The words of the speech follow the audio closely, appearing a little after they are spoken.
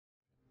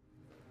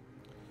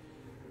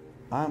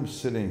I'm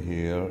sitting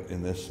here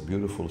in this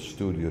beautiful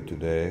studio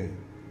today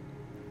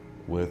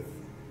with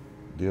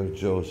dear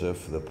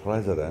Joseph, the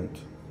president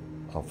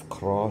of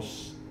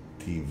Cross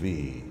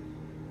TV,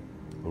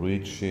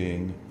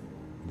 reaching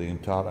the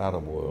entire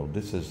Arab world.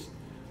 This is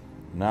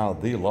now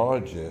the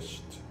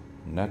largest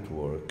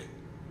network,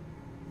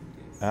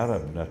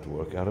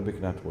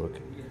 Arabic network,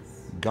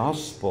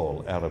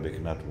 gospel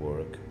Arabic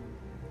network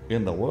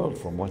in the world,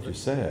 from what you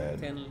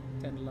said.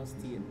 10 last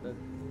year,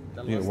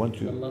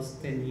 the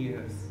last 10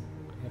 years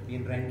have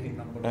been ranking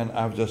number one. And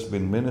I've just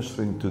been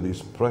ministering to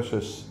these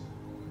precious,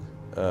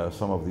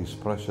 some of these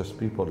precious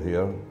people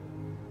here,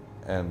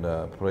 and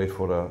prayed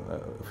for a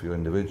few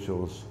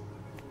individuals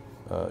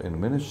in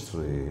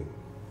ministry.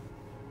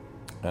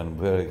 And I'm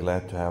very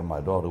glad to have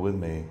my daughter with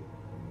me,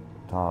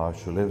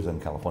 Taj, who lives in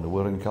California.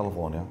 We're in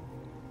California,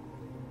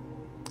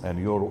 and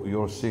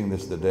you're seeing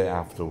this the day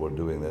after we're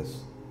doing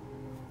this.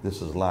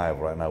 This is live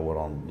right now. We're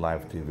on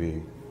live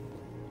TV,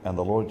 and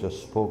the Lord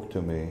just spoke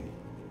to me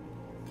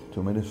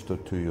to minister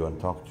to you and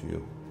talk to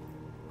you.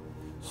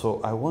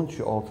 So I want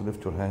you all to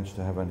lift your hands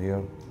to heaven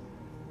here,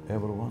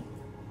 everyone.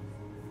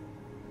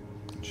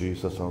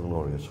 Jesus our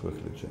glorious,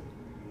 quickly, Jim.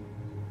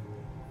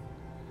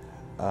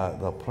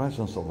 The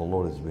presence of the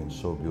Lord has been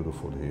so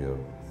beautiful here.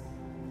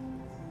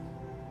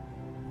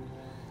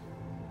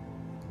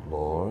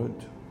 Lord,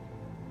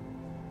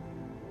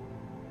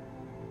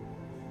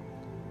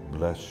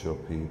 bless your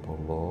people,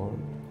 Lord.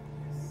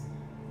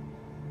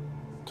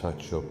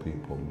 Touch your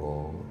people,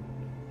 Lord.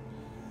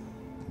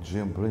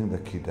 Jim, bring the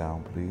key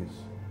down, please.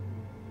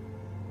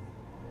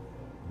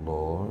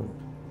 Lord,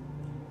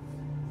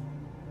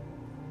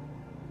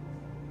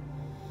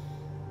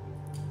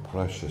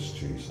 precious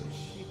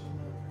Jesus.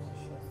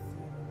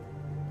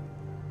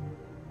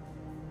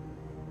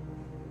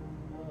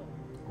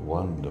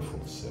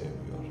 Wonderful Savior.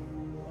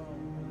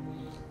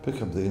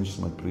 Pick up the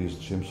instrument, please,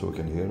 Jim, so we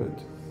can hear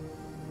it.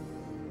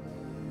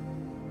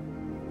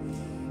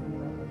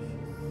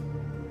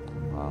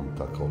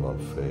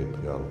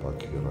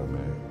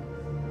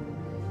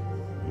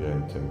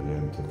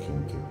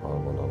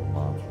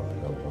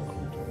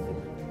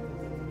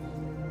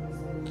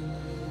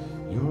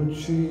 You're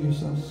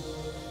Jesus.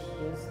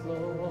 Yes,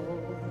 Lord.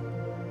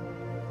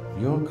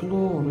 You're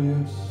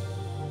glorious.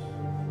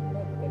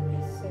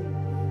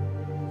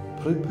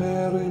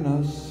 Preparing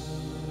us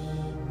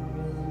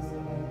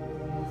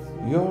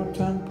your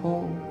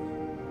temple,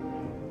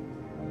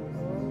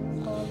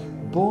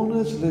 born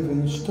as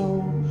living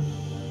stones,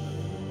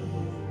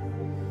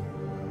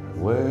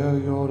 where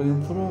you're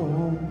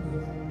enthroned,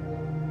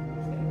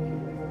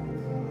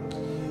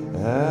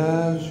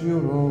 as you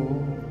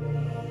rose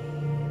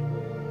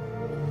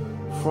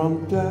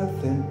from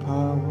death in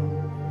power.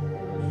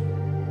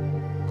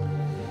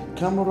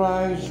 Come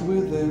rise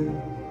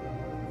within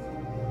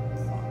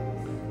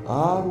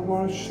our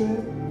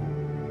worship,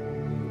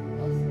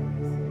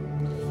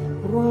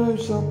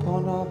 rise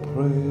upon our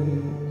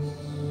praise.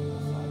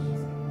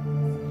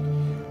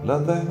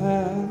 Let the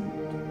hand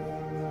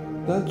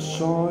that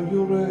saw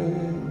you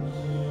raised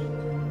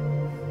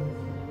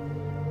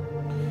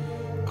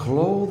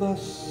clothe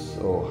us,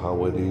 oh how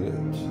we need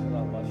it,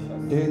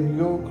 in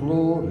your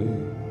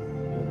glory.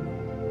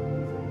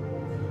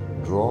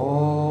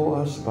 Draw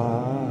us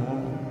by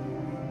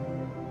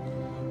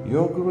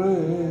your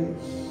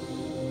grace.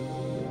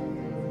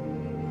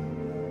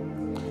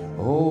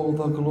 Oh,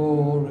 the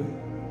glory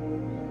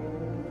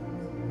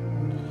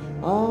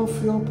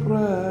of your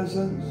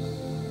presence.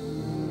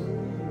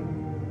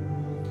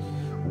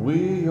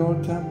 We, your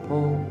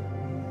temple,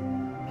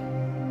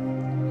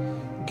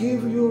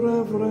 give you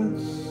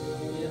reverence.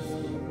 Yes,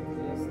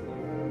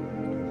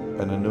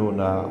 Lord. And anew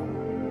now,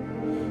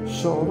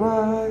 so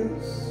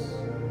rise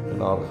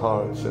in our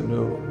hearts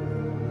anew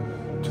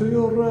to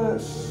your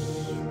rest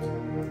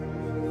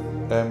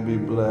and be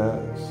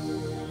blessed.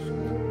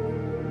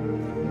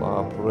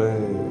 My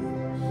praise.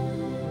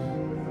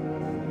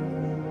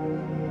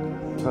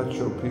 Touch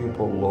your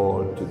people,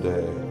 Lord,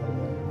 today.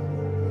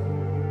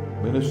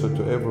 Minister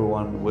to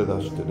everyone with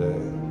us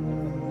today,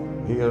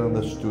 here in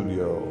the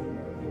studio,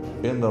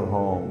 in their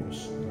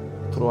homes,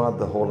 throughout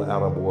the whole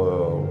Arab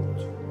world.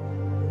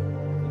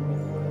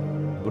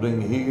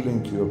 Bring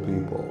healing to your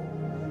people.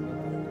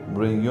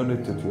 Bring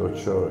unity to your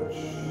church.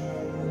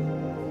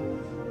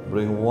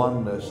 Bring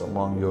oneness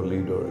among your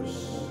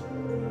leaders,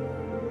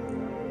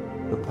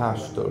 the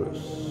pastors,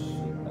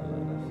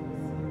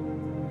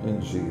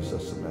 in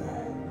Jesus' name.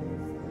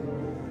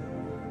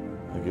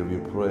 I give you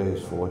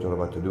praise for what you're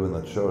about to do in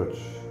the church,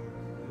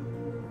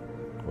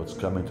 what's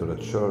coming to the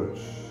church.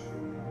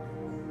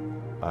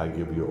 I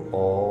give you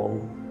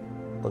all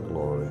the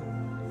glory.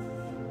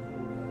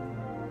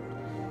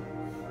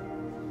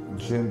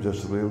 Jim,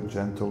 just real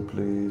gentle,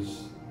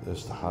 please.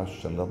 Just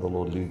hush and let the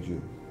Lord lead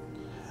you.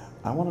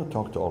 I want to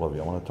talk to all of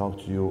you. I want to talk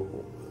to you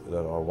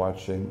that are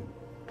watching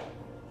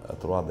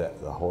throughout the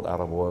whole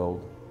Arab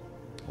world.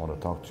 I want to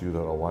talk to you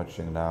that are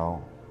watching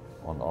now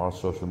on our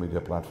social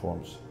media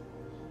platforms.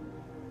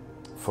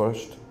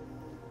 First,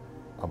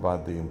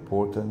 about the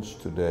importance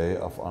today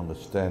of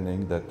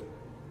understanding that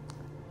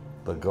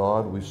the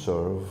God we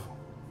serve,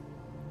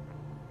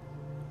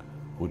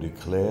 who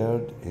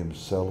declared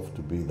himself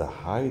to be the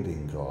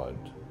hiding God.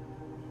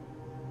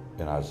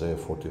 In Isaiah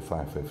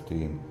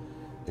 45:15,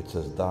 it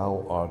says,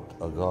 "Thou art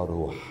a God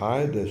who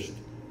hidest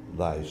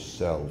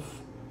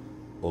thyself,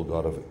 O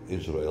God of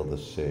Israel, the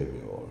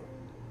Savior."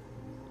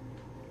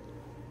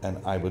 And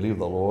I believe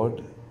the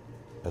Lord,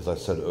 as I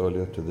said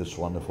earlier to this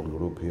wonderful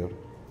group here,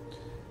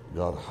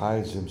 God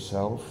hides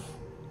himself.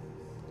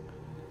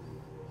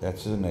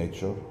 That's his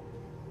nature,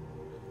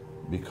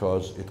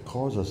 because it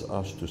causes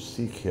us to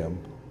seek him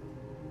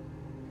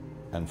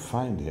and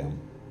find him.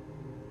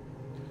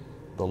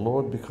 The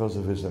Lord, because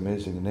of his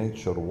amazing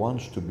nature,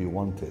 wants to be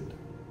wanted,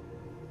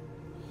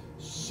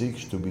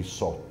 seeks to be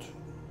sought,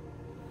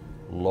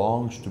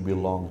 longs to be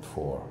longed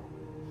for.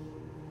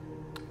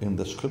 In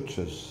the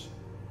scriptures,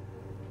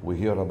 we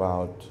hear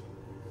about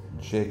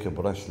Jacob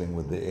wrestling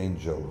with the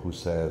angel who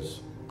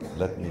says,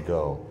 "Let me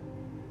go."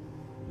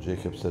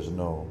 Jacob says,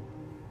 "No,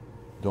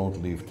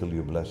 don't leave till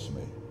you bless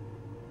me."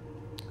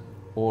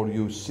 Or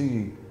you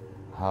see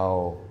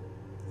how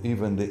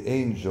even the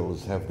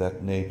angels have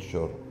that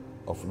nature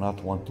of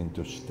not wanting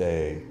to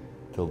stay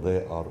till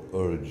they are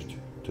urged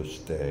to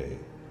stay.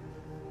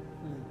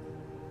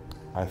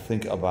 I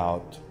think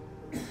about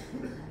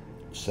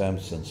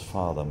Samson's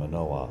father,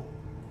 Manoah,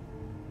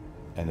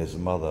 and his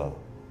mother,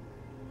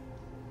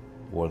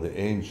 where the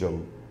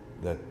angel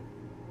that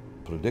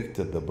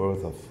predicted the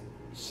birth of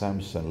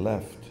Samson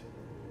left,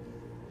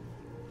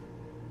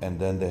 and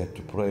then they had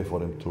to pray for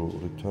him to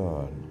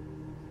return,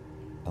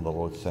 and the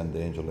Lord sent the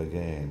angel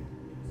again.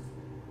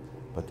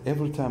 But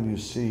every time you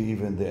see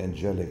even the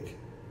angelic,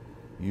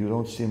 you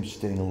don't see him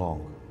staying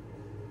long.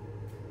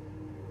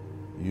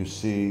 You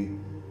see,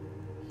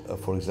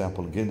 for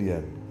example,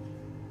 Gideon.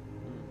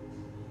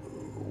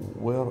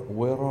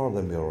 Where are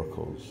the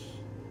miracles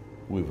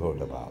we've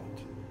heard about?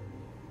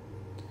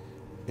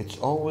 It's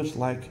always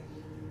like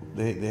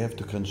they have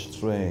to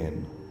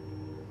constrain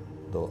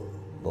the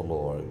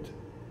Lord.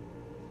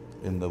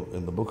 In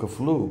the book of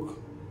Luke,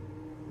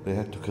 they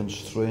had to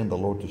constrain the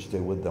Lord to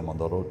stay with them on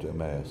the road to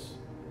Emmaus.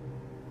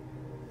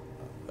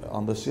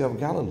 On the Sea of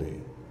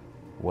Galilee,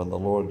 when the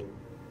Lord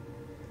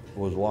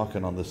was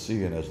walking on the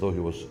sea and as though he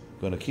was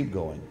going to keep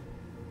going,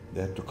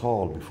 they had to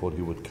call before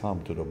he would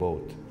come to the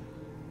boat.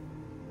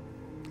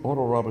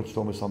 Oral Roberts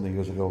told me something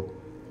years ago.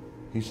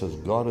 He says,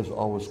 God is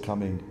always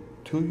coming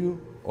to you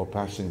or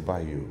passing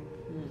by you.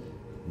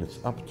 And it's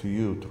up to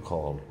you to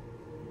call.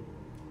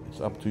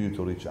 It's up to you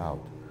to reach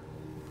out.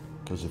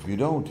 Because if you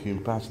don't, he'll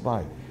pass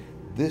by.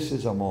 This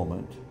is a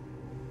moment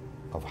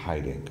of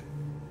hiding.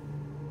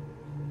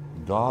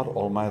 God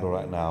Almighty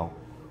right now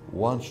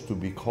wants to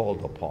be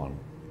called upon,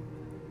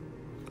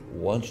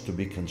 wants to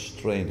be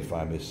constrained, if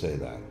I may say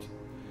that.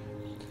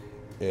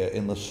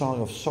 In the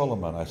Song of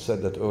Solomon, I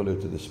said that earlier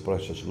to this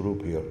precious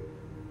group here,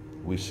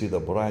 we see the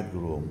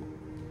bridegroom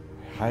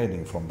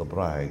hiding from the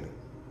bride.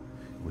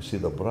 We see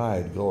the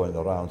bride going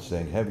around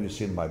saying, "Have you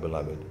seen my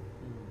beloved?"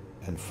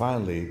 And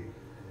finally,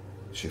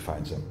 she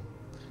finds him.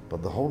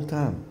 But the whole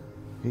time,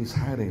 he's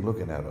hiding,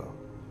 looking at her.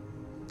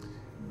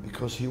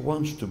 Because he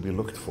wants to be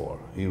looked for.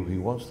 He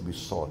wants to be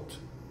sought.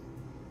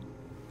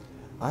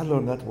 I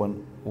learned that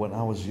when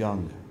I was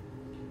young.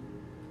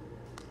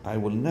 I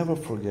will never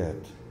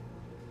forget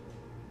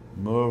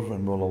Merv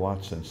and Mola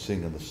Watson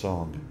singing the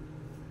song.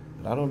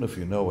 And I don't know if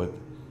you know it.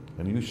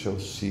 "And you shall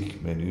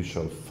seek me and you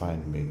shall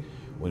find me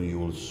when you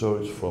will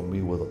search for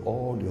me with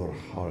all your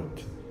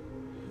heart.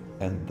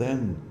 And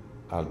then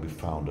I'll be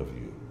found of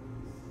you."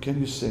 Can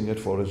you sing it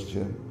for us,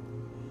 Jim?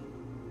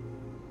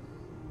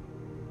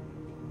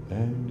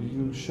 "And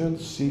you shall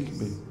seek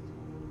me."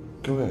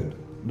 Go ahead.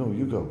 No,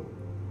 you go.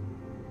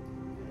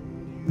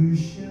 "You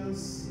shall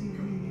seek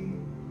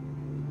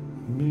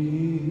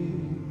Me,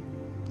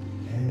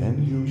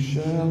 and you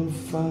shall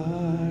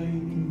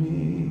find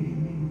me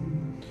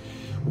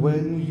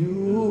when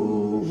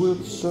you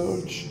will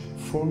search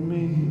for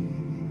me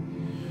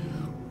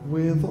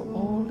with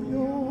all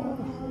your heart,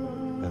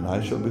 and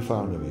I shall be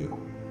found of you."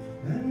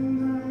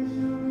 and I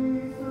shall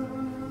be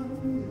found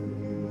of you.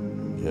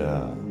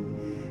 Yeah.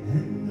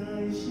 And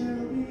I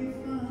shall be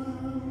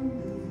found of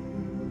you.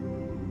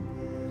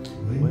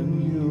 When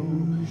you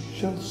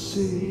shall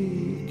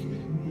seek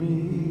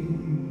me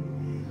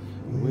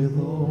with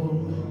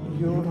all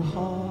your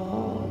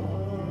heart,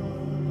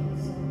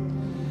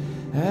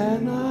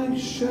 and I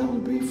shall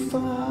be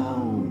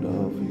found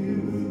of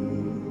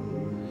you,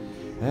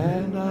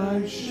 and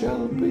I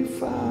shall be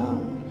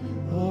found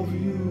of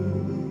you,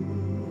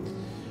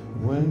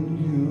 when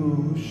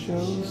you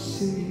shall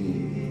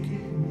seek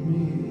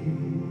me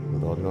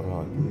with all your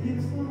heart.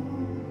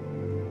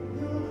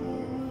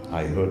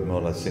 I heard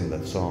Mola sing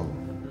that song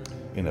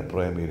in a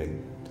prayer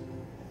meeting,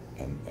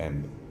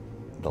 and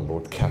the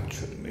Lord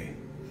captured me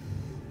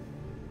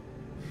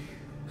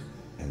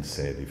and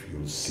said, "If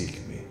you'll seek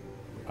me,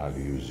 I'll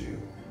use you."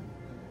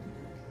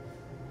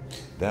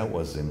 That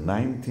was in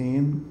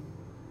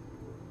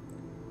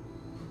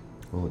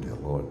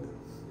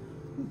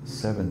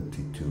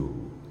 1972.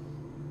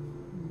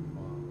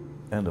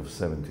 end of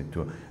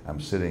 72, I'm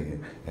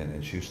sitting,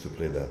 and she used to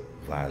play the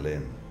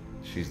violin.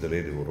 She's the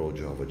lady who wrote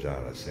Jehovah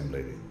Jireh, same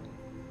lady.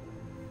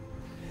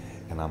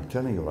 And I'm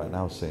telling you right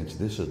now, saints,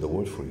 this is the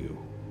word for you.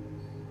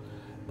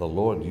 The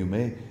Lord, you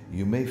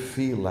may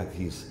feel like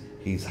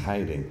He's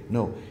hiding.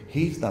 No,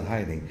 He's not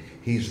hiding.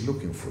 He's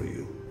looking for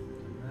you.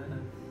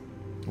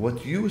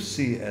 What you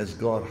see as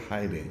God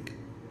hiding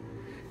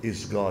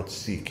is God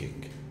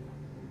seeking.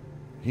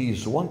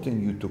 He's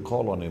wanting you to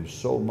call on Him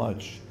so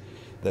much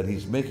that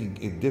He's making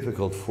it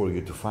difficult for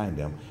you to find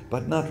Him.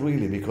 But not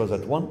really, because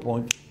at one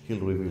point He'll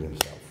reveal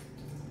Himself.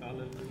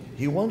 Hallelujah.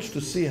 He wants to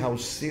see how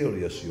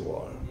serious you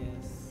are.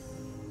 Yes.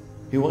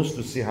 He wants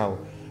to see how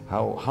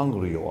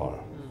hungry you are.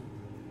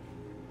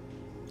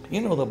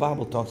 You know, the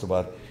Bible talks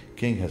about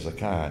King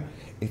Hezekiah.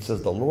 It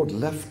says the Lord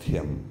left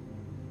him.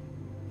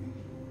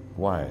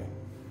 Why?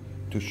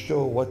 To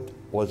show what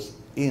was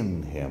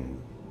in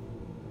him,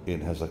 in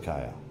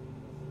Hezekiah.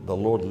 The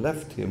Lord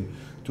left him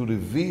to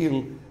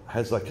reveal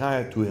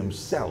Hezekiah to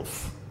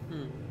himself.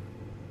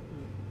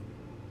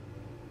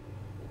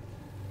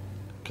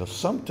 Because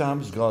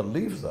sometimes God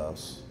leaves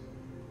us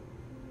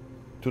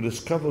to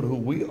discover who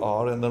we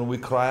are, and then we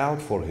cry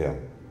out for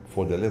Him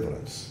for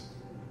deliverance.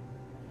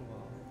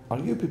 Are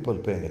you people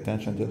paying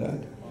attention to that?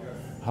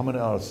 How many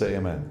are say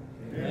amen?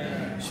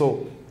 Amen?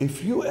 So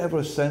if you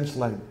ever sense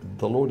like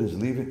the Lord is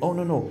leaving, oh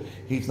no,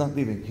 He's not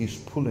leaving, He's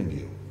pulling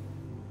you.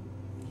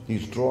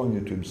 He's drawing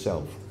you to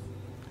Himself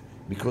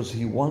because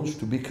He wants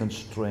to be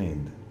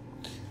constrained.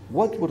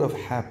 What would have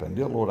happened,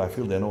 dear Lord, I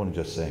feel the anointing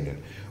just saying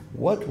it.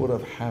 What would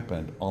have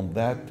happened on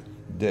that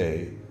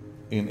day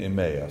in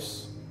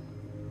Emmaus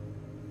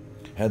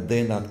had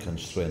they not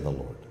constrained the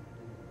Lord?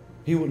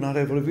 He would not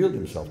have revealed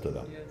Himself to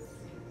them. Yes.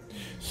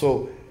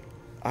 So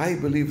I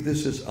believe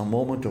this is a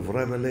moment of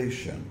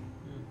revelation.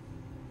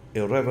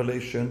 A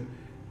revelation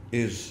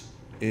is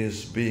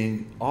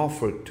being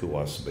offered to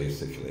us,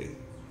 basically.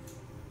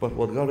 But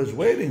what God is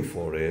waiting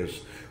for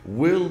is,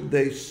 will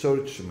they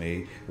search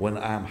me when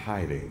I'm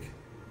hiding?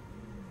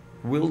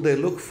 Will they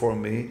look for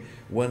me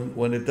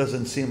when it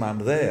doesn't seem I'm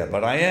there,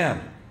 but I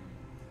am?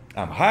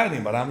 I'm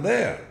hiding, but I'm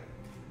there.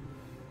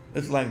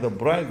 It's like the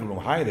bridegroom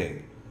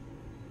hiding,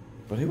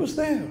 but he was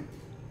there.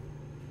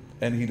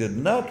 And he did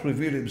not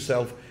reveal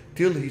himself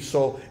till he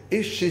saw,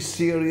 is she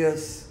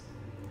serious?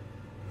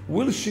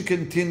 Will she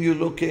continue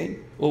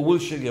looking, or will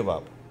she give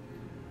up?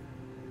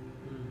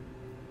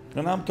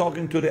 And I'm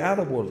talking to the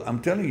Arab world.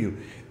 I'm telling you,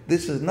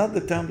 this is not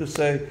the time to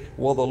say,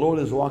 well, the Lord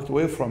has walked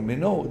away from me.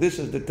 No, this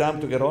is the time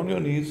to get on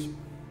your knees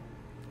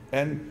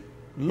and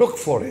look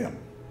for Him.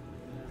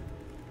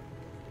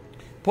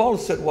 Paul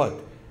said what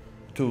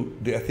to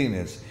the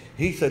Athenians?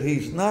 He said,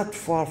 He's not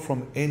far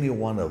from any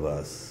one of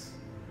us.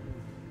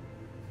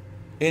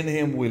 In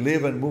Him we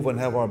live and move and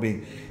have our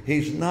being.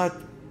 He's not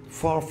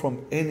far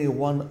from any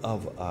one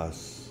of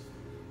us.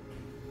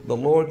 The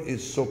Lord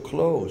is so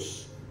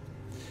close.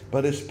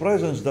 But His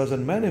presence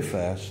doesn't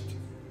manifest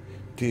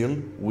till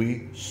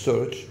we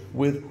search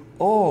with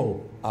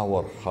all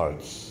our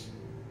hearts.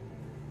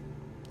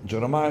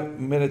 Jeremiah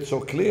made it so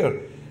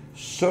clear.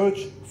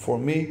 Search for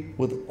me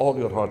with all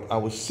your heart. I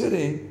was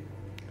sitting,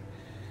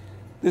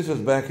 this was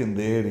back in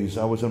the 80s.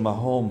 I was in my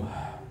home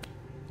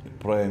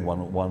praying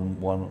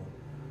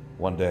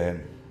one day,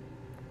 and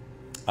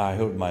I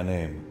heard my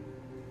name.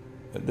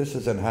 This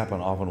doesn't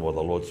happen often where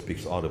the Lord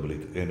speaks audibly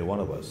to any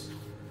one of us.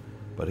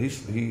 But he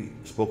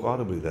spoke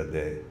audibly that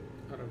day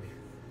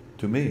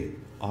to me,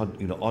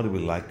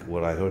 audibly like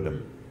where I heard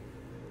Him.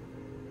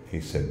 He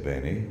said,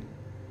 Benny,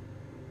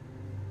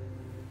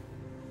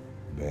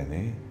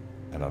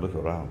 and I looked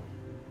around,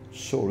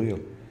 so real.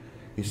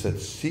 He said,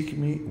 seek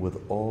me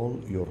with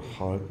all your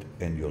heart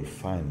and you'll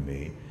find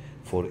me,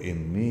 for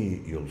in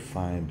me you'll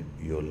find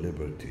your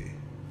liberty.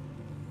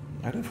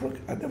 I never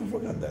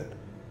forgot that.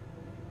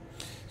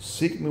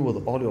 Seek me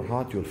with all your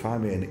heart, you'll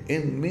find me, and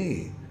in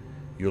me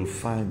you'll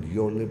find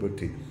your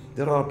liberty.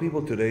 There are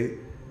people today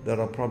that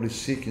are probably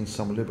seeking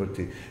some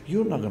liberty.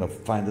 You're not going to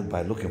find it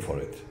by looking for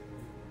it.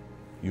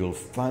 You'll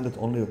find it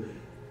only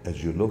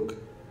as you look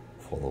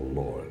for the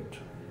Lord.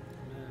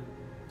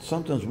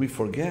 Sometimes we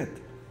forget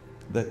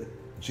that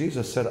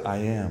Jesus said, I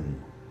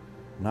am,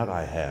 not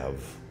I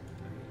have.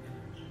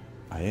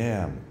 I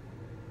am.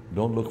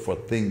 Don't look for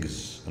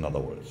things, in other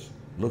words.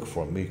 Look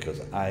for me,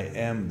 because I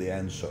am the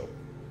answer.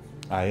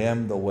 I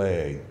am the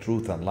way,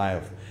 truth, and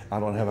life. I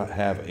don't have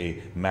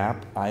a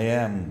map. I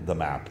am the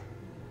map.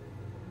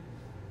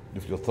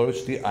 If you're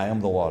thirsty, I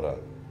am the water.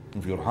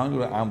 If you're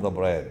hungry, I'm the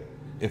bread.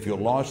 If you're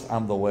lost,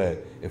 I'm the way.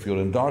 If you're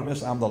in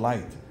darkness, I'm the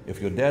light.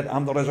 If you're dead,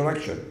 I'm the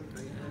resurrection.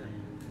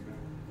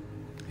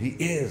 He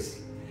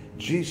is.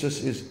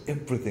 Jesus is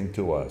everything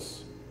to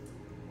us.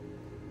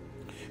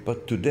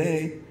 But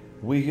today,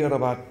 we hear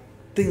about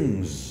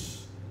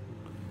things.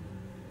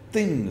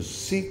 Things.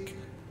 Seek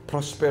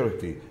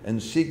prosperity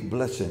and seek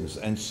blessings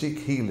and seek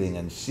healing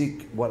and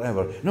seek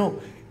whatever. No,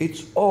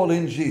 it's all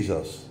in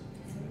Jesus.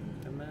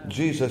 Amen.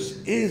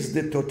 Jesus is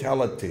the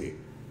totality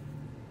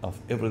of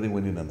everything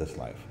we need in this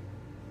life.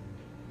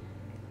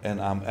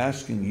 And I'm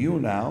asking you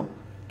now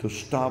to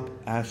stop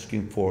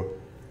asking for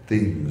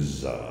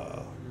things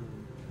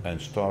and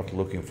start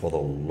looking for the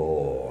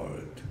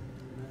Lord.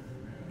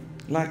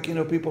 Like,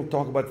 people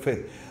talk about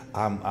faith.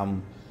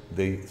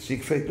 They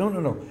seek faith.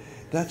 No.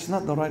 That's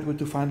not the right way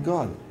to find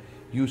God.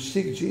 You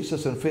seek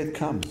Jesus and faith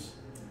comes,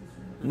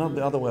 not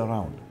the other way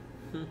around.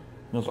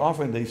 Because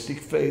often they seek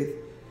faith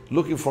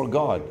looking for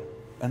God,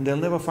 and they'll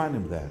never find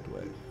Him that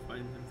way.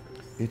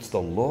 It's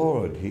the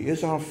Lord. He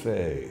is our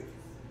faith.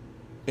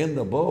 In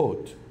the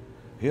boat,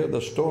 here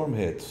the storm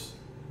hits,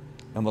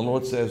 and the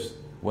Lord says,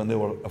 when they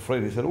were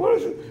afraid, He said,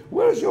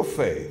 where is your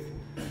faith?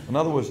 In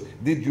other words,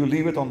 did you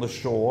leave it on the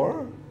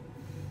shore?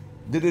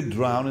 Did it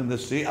drown in the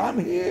sea? I'm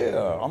here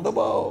on the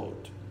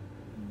boat.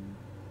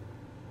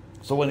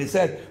 So when He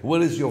said,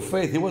 where is your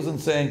faith? He wasn't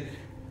saying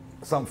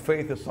some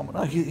faith is someone.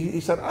 No, he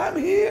said, I'm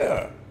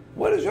here.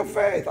 Where is your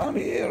faith? I'm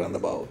here on the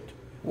boat.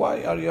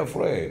 Why are you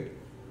afraid?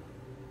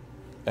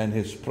 And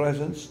His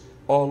presence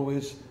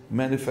always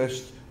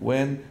manifests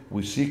when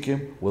we seek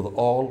Him with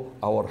all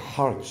our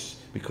hearts,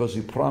 because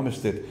He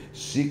promised it.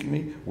 Seek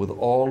me with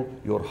all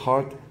your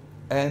heart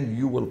and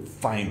you will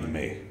find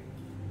me.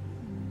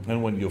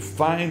 And when you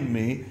find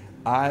me,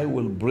 I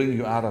will bring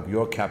you out of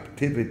your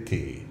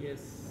captivity. Yes.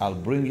 I'll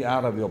bring you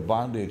out of your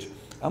bondage.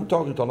 I'm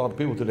talking to a lot of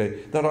people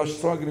today that are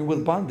struggling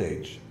with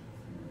bondage.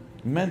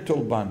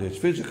 Mental bondage,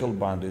 physical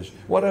bondage,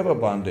 whatever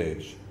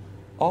bondage.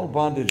 All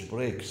bondage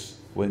breaks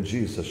when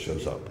Jesus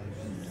shows up.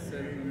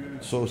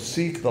 So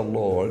seek the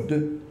Lord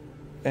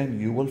and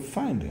you will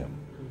find Him.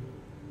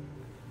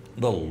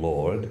 The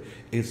Lord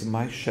is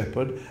my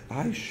shepherd,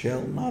 I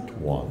shall not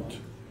want.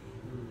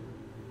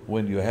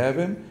 When you have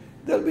Him,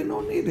 there'll be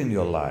no need in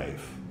your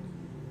life.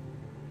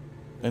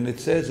 And it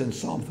says in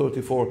Psalm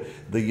 34,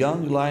 the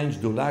young lions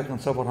do lack and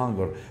suffer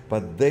hunger,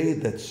 but they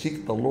that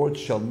seek the Lord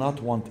shall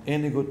not want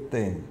any good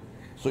thing.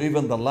 So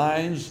even the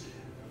lions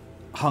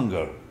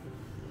hunger.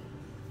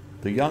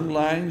 The young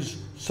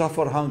lions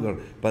suffer hunger,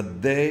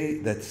 but they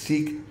that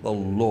seek the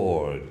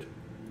Lord.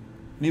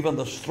 Even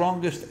the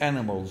strongest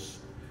animals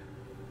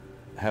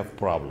have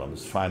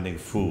problems finding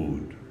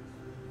food.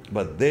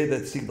 But they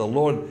that seek the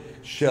Lord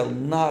shall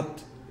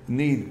not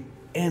need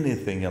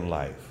anything in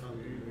life.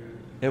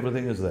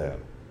 Everything is there.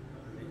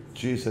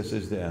 Jesus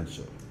is the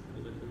answer.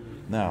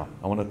 Now,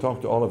 I want to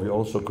talk to all of you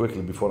also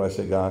quickly before I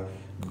say God,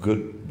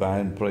 goodbye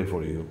and pray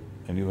for you.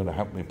 And you're going to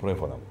help me pray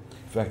for them.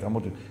 In fact, I'm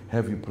going to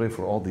have you pray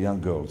for all the young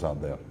girls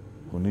out there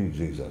who need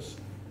Jesus.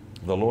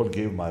 The Lord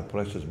gave my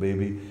precious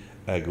baby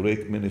a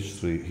great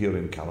ministry here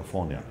in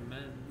California.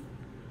 Amen.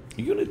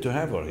 You need to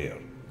have her here.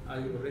 I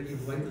already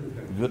invited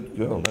her. Good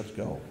girl, let's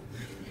go.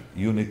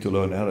 You need to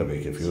learn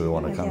Arabic if you really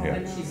want to come here.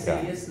 Can she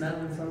say yes now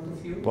in front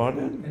of you?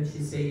 Pardon? Can she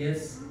say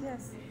yes?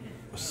 Yes.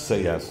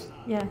 Say yes.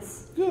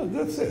 Yes. Good,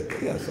 that's it.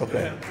 Yes,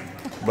 okay.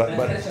 But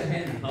Natasha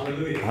Hen,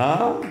 hallelujah.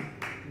 huh?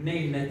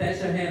 Name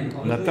Natasha Hen,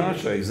 hallelujah.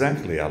 Natasha,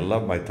 exactly. I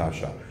love my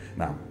Tasha.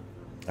 Now,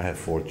 I have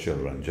 4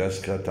 children: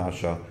 Jessica,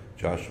 Tasha,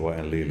 Joshua,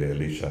 and Lila,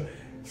 Alicia.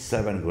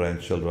 7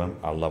 grandchildren.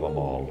 I love them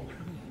all.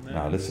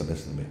 Now, listen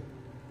to me.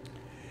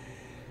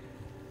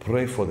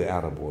 Pray for the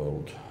Arab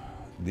world.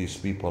 These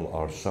people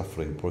are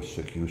suffering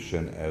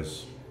persecution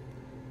as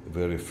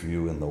very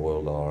few in the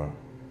world are.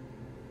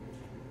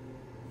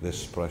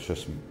 This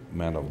precious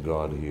man of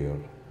God here.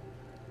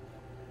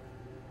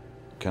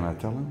 Can I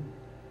tell him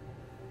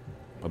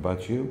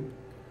about you?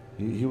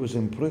 He was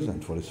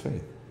imprisoned for his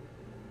faith.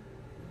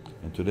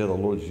 And today the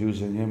Lord is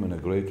using him in a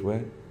great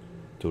way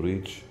to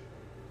reach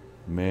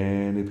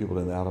many people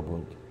in the Arab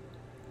world.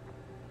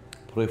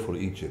 Pray for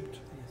Egypt.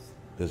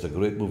 There's a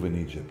great move in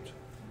Egypt.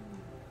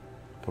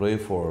 Pray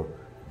for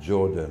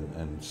Jordan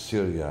and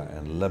Syria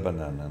and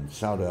Lebanon and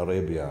Saudi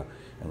Arabia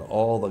and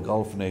all the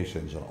Gulf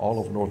nations and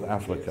all of North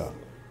Africa.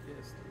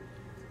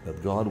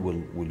 That God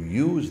will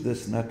use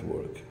this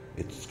network.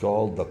 It's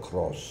called the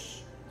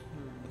Cross.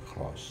 The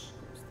Cross.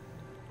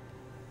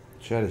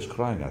 Chad is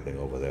crying, I think,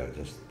 over there,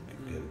 just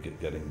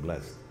getting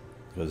blessed.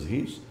 Because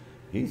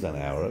he's an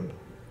Arab.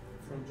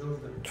 From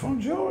Jordan. From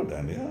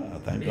Jordan, yeah.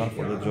 Thank God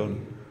for the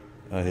Jordan.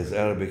 His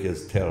Arabic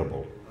is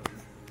terrible.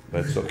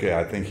 But it's okay,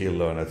 I think he'll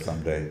learn it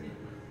someday.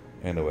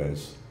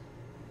 Anyways.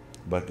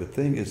 But the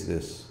thing is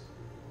this.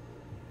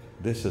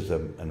 This is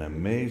an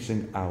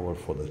amazing hour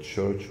for the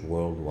church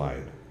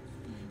worldwide.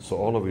 So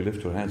all of you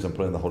lift your hands and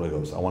pray in the Holy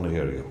Ghost. I want to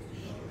hear you.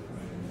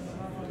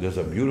 There's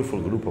a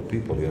beautiful group of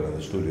people here in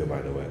the studio,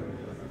 by the way.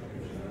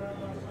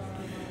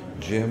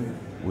 Jim,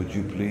 would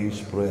you please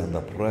pray in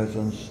the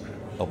presence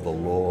of the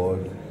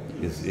Lord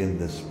is in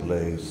this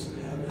place.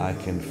 I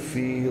can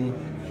feel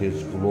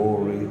His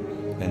glory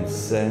and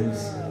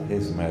sense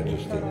His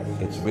majesty.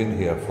 It's been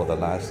here for the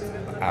last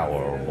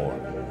hour or more.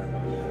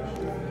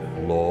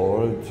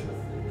 Lord,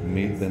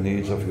 meet the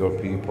needs of your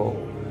people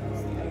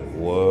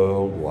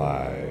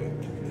worldwide.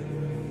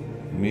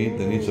 Meet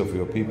the needs of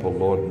your people,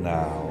 Lord,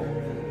 now.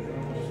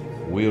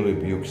 We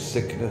rebuke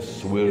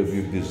sickness, we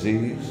rebuke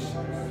disease,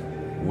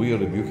 we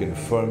rebuke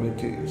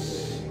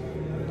infirmities.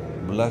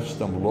 Bless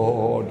them,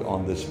 Lord,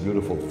 on this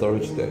beautiful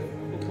Thursday.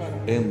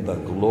 In the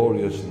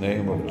glorious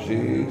name of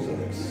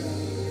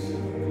Jesus.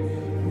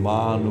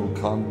 Manu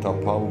canta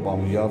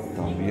palbam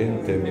yatam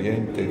miente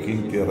miente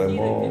kinti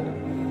remo.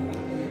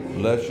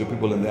 Bless your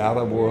people in the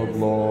Arab world,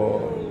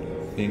 Lord.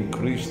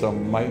 Increase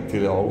them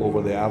mightily all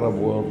over the Arab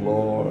world,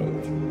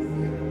 Lord.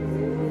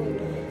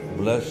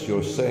 Bless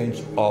your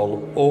saints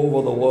all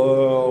over the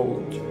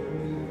world,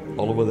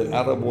 all over the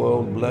Arab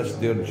world. Bless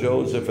dear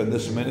Joseph and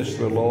this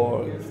ministry,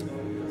 Lord.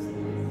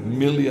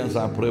 Millions,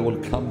 I pray,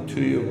 will come to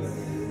you.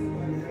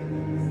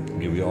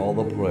 Give you all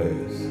the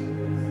praise.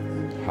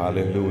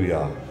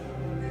 Hallelujah.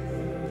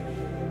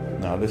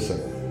 Now listen.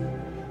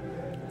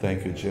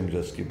 Thank you, Jim.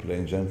 Just keep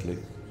playing gently.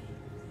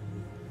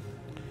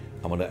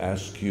 I'm going to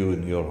ask you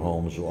in your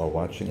homes who are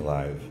watching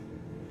live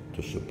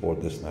to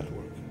support this network.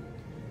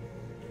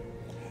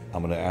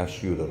 I'm going to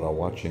ask you that are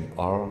watching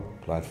our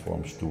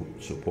platforms to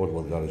support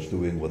what God is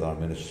doing with our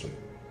ministry.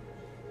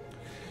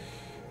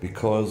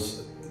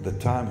 Because the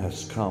time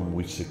has come,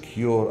 we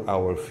secure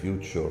our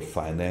future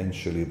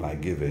financially by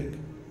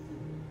giving.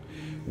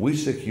 We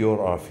secure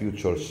our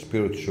future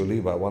spiritually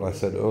by what I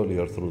said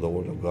earlier through the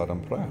Word of God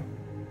and prayer.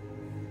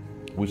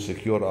 We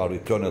secure our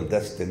eternal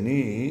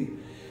destiny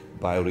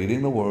by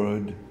reading the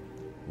Word,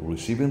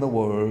 receiving the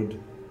Word,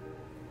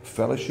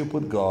 fellowship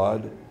with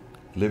God,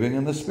 living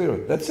in the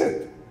Spirit. That's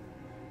it.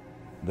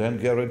 Then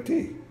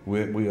guarantee.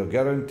 We are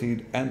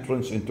guaranteed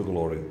entrance into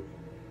glory,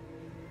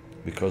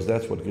 because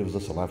that's what gives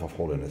us a life of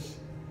holiness.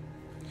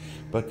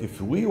 But if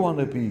we want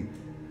to be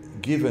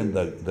given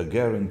the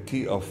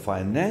guarantee of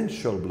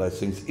financial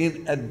blessings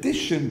in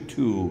addition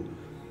to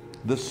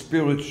the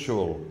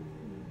spiritual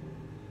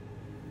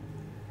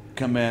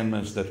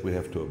commandments that we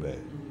have to obey,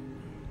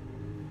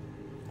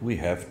 we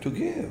have to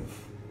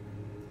give.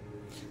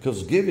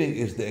 Because giving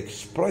is the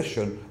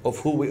expression of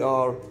who we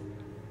are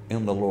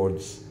in the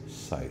Lord's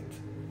sight.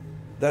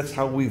 That's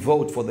how we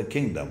vote for the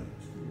kingdom.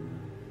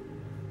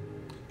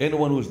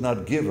 Anyone who's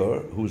not giver,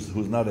 who's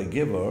not a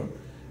giver,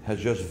 has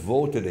just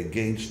voted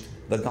against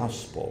the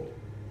gospel.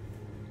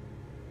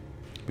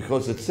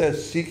 Because it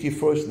says, seek ye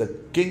first the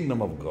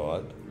kingdom of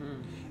God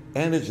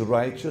and its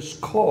righteous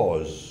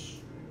cause.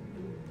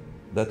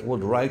 That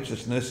word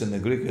righteousness in the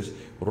Greek is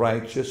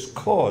righteous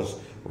cause.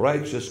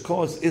 Righteous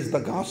cause is the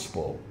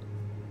gospel.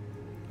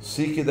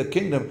 Seek ye the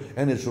kingdom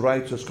and its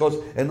righteous cause,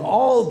 and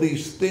all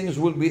these things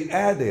will be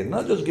added.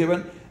 Not just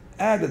given,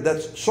 added.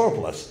 That's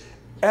surplus.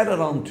 Added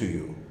unto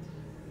you.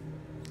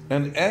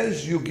 And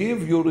as you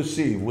give, you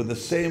receive. With the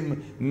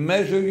same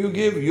measure you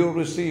give, you'll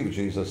receive,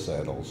 Jesus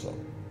said also.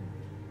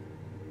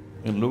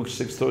 In Luke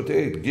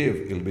 6:38, give,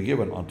 it'll be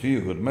given unto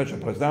you, good measure,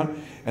 pressed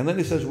down. And then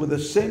he says, with the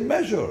same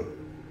measure.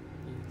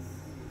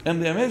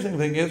 And the amazing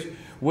thing is,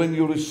 when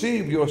you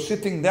receive, you're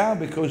sitting down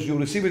because you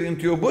receive it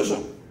into your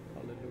bosom.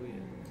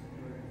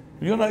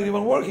 You're not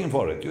even working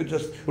for it. You're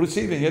just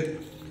receiving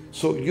it.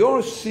 So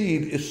your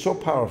seed is so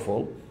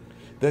powerful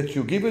that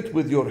you give it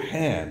with your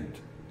hand.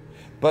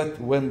 But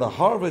when the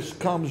harvest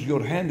comes,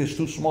 your hand is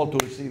too small to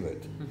receive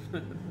it.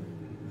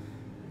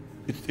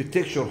 It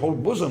takes your whole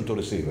bosom to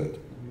receive it.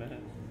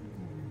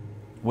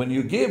 When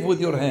you give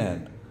with your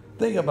hand,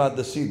 think about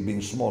the seed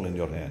being small in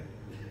your hand.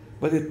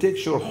 But it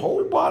takes your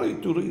whole body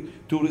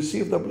to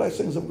receive the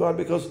blessings of God,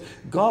 because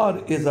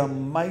God is a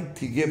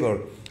mighty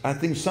giver. I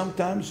think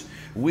sometimes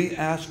we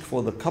ask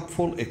for a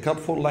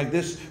cupful like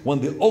this, when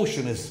the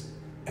ocean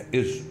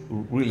is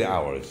really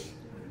ours.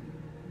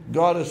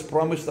 God has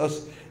promised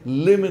us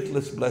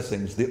limitless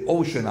blessings, the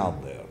ocean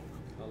out there.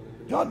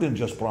 God didn't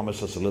just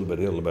promise us a little bit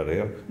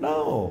here.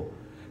 No.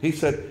 He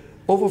said,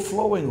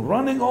 overflowing,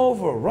 running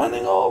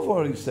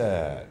over, he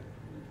said.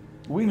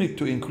 We need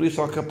to increase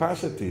our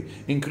capacity,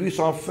 increase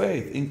our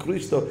faith,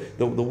 increase the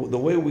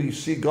way we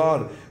see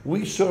God.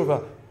 We serve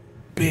a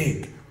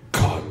big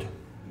God.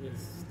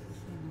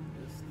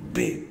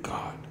 Big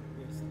God.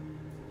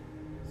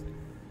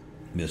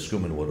 Miss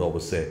Schumann would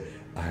always say,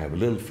 I have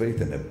little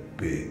faith in a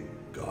big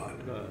God.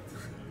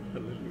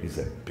 He's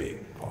a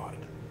big God.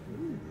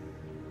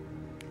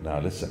 Now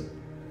listen,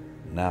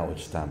 now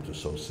it's time to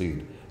sow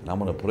seed. And I'm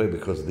going to pray,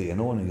 because the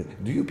anointing,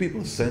 do you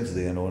people sense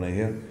the anointing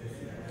here?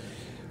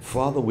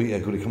 Father, we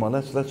agree. Come on,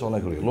 let's all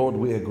agree. Lord,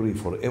 we agree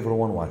for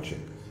everyone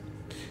watching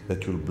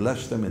that you'll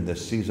bless them in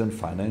this season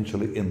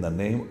financially in the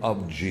name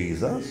of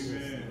Jesus.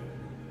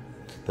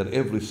 That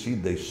every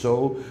seed they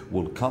sow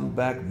will come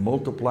back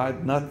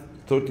multiplied, not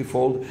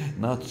 30-fold,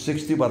 not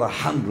 60, but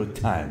 100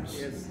 times.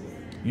 Yes.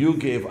 You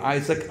gave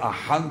Isaac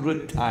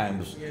 100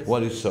 times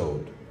what he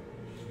sowed.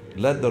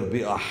 Let there be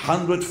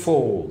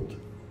 100-fold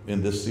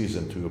in this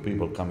season to your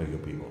people, coming your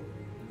people.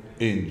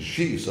 In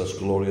Jesus'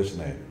 glorious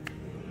name.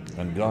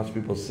 And God's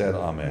people said,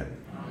 Amen.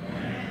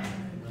 Amen.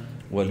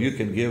 Well, you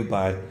can give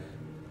by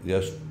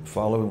just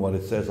following what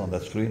it says on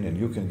that screen, and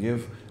you can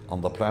give on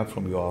the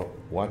platform you are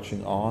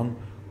watching on,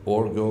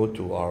 or go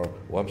to our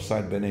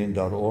website,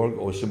 bennyhinn.org,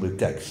 or simply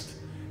text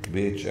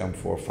BHM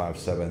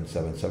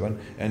 45777,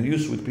 and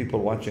use with people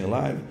watching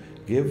live.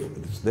 Give,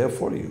 it's there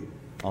for you.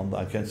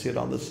 I can see it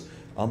on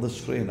the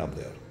screen up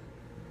there.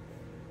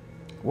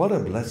 What a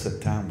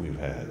blessed time we've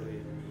had.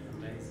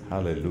 Amazing.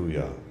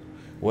 Hallelujah.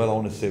 Well, I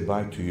want to say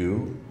bye to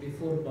you,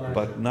 Before bye.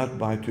 but not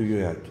bye to you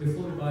yet.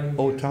 Before bye.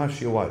 Oh,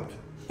 Tashi, what?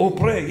 Oh,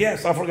 pray.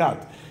 Yes, I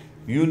forgot.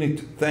 You need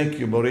to thank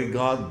you, Marie.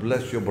 God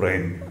bless your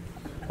brain.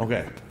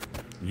 Okay.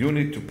 You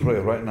need to pray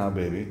right now,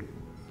 baby,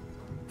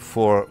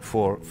 for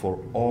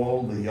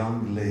all the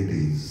young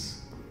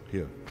ladies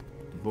here.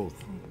 Both.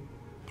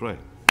 Pray.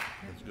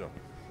 Let's go.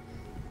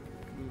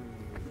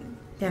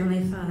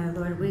 Heavenly Father,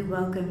 Lord, we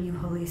welcome you,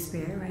 Holy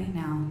Spirit, right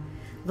now.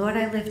 Lord,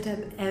 I lift up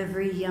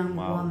every young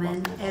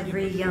woman,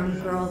 every young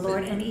girl,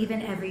 Lord, and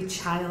even every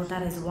child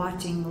that is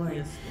watching,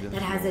 Lord,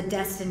 that has a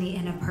destiny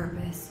and a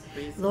purpose.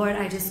 Lord,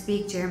 I just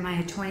speak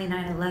Jeremiah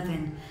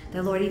 29:11,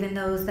 that, Lord, even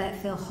those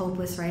that feel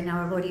hopeless right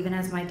now, or Lord, even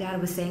as my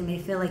dad was saying, they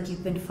feel like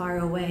you've been far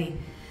away.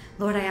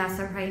 Lord, I ask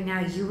that right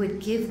now you would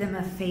give them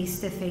a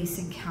face-to-face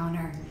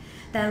encounter,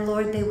 that,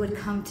 Lord, they would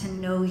come to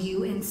know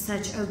you in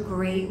such a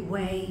great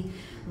way.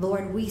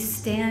 Lord, we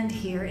stand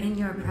here in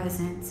your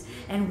presence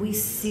and we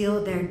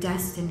seal their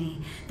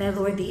destiny. That,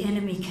 Lord, the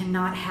enemy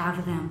cannot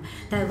have them.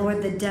 That,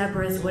 Lord, the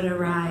Deborahs would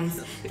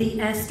arise. The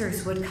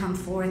Esthers would come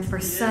forth for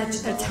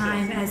such a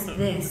time as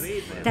this.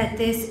 That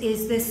this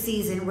is the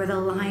season where the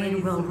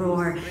lion will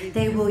roar.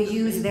 They will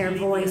use their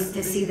voice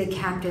to see the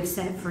captive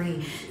set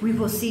free. We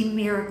will see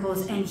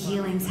miracles and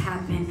healings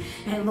happen.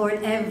 And Lord,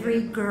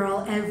 every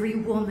girl, every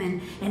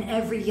woman, and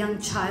every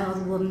young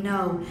child will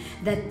know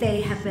that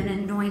they have been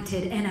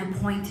anointed and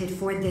appointed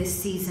for this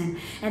season,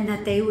 and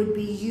that they would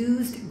be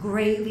used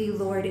greatly,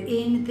 Lord,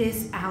 in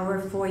this hour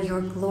for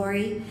your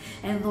glory,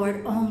 and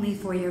Lord, only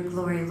for your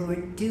glory.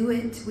 Lord, do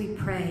it, we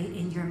pray,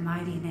 in your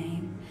mighty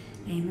name.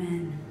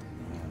 Amen.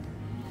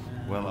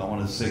 Well, I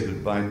want to say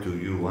goodbye to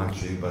you,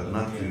 actually, but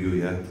not to you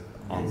yet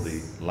on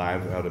the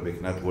live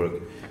Arabic network.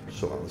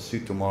 So I'll see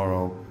you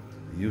tomorrow.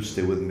 You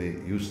stay with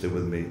me. You stay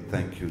with me.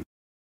 Thank you.